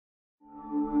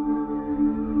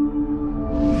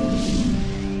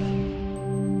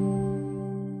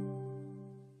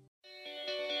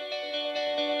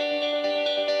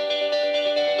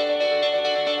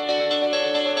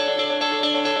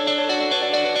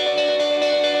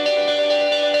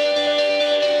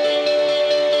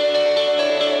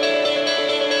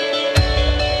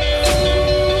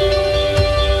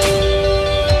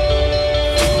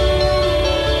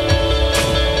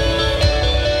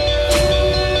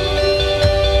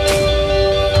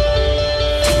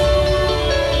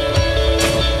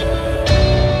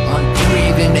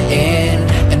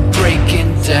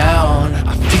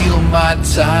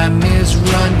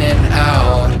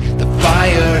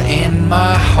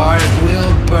heart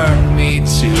will burn me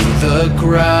to the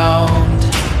ground.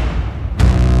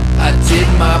 I did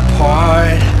my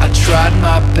part, I tried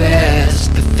my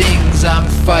best. The things I'm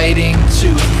fighting to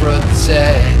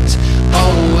protect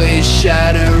always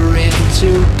shatter into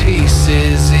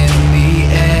pieces in the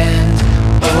end.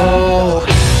 Oh,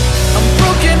 I'm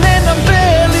broken and I'm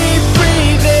barely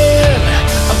breathing.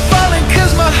 I'm falling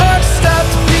cause my heart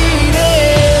stopped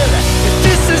beating. If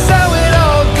this is how it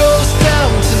all goes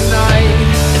down tonight,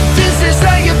 and this is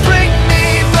how you bring me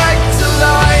back to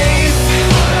life,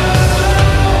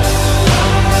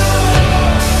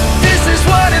 this is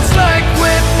what it's like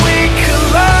when we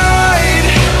collide,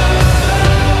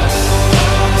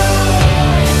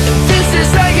 and this is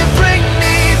how you bring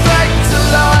me back to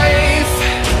life.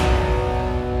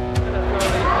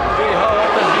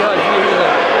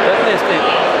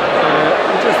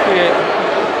 Učestvuje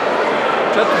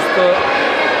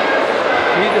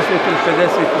 430 ili 50,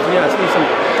 izvinjavam, nisam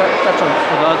tačan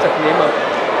podatak nemam,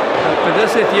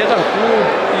 51 klub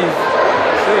iz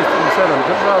 6 ili 7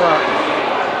 država.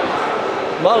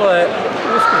 Malo je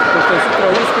Uskrs, pošto je sutra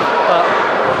Uskrs, pa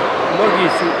mnogi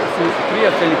su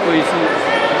prijatelji koji su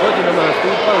godinama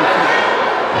nastupali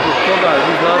zbog toga.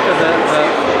 Vi znate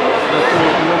da tu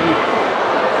mnogi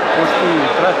poštuju i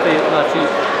prate, znači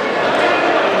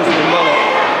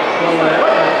malo je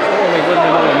ove godine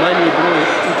malo manji broj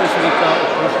učesnika od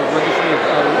prošlogodišnjeg,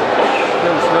 ali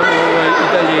u svemu ovo je i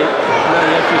dalje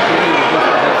najjači turnir u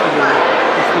Bosni i Hercegovini.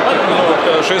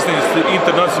 16.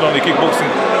 internacionalni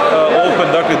Kickboxing Open,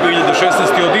 dakle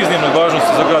 2016. od iznimne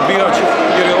važnosti za grad Bihać,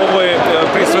 jer ovo je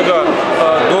prije svega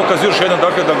dokaz još jedan,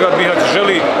 dakle, da grad Bihać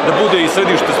želi da bude i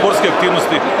središte sportske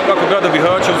aktivnosti kako grada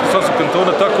Bihaća, Usko-Sanskog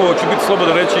kantona, tako će biti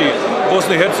slobodno reći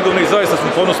Bosne i Hercegovine, i zaista smo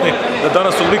ponosni da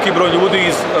danas ovoliki broj ljudi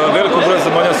iz velikog broja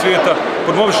zemalja svijeta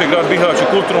promoviše grad Bihać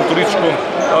u kulturnom, turističkom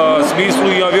smislu,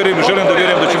 i ja vjerujem i želim da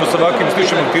vjerujem da ćemo sa ovakvim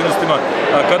sličnim aktivnostima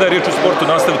kada je riječ o sportu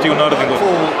nastaviti i u narednim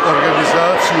godinama.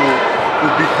 Organizaciju u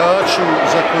Bihaću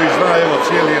za koji zna evo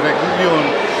cijeli region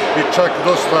i čak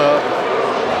dosta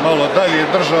malo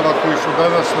dalje država koji su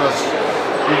danas nas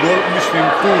mislim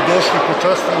tu došli,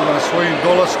 počastili nas svojim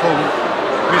dolaskom.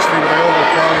 Mislim da je ovo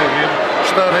hvale vrijedno.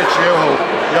 Šta reći, evo,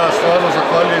 ja stvarno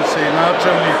zahvaljujem se i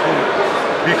načelniku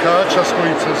Bihaća s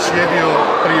kojim sam sjedio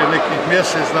prije nekih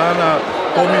mjesec dana,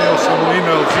 pominjao sam mu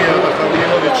ime od Zijada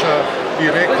Halilovića i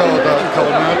rekao da kao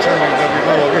načelnik da bi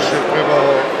malo više trebao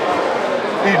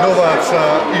i novaca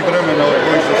i vremena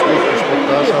odvojiti za sport i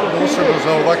sportaša, posebno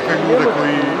za ovakve ljude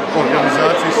koji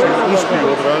organizaciji su uspjeli.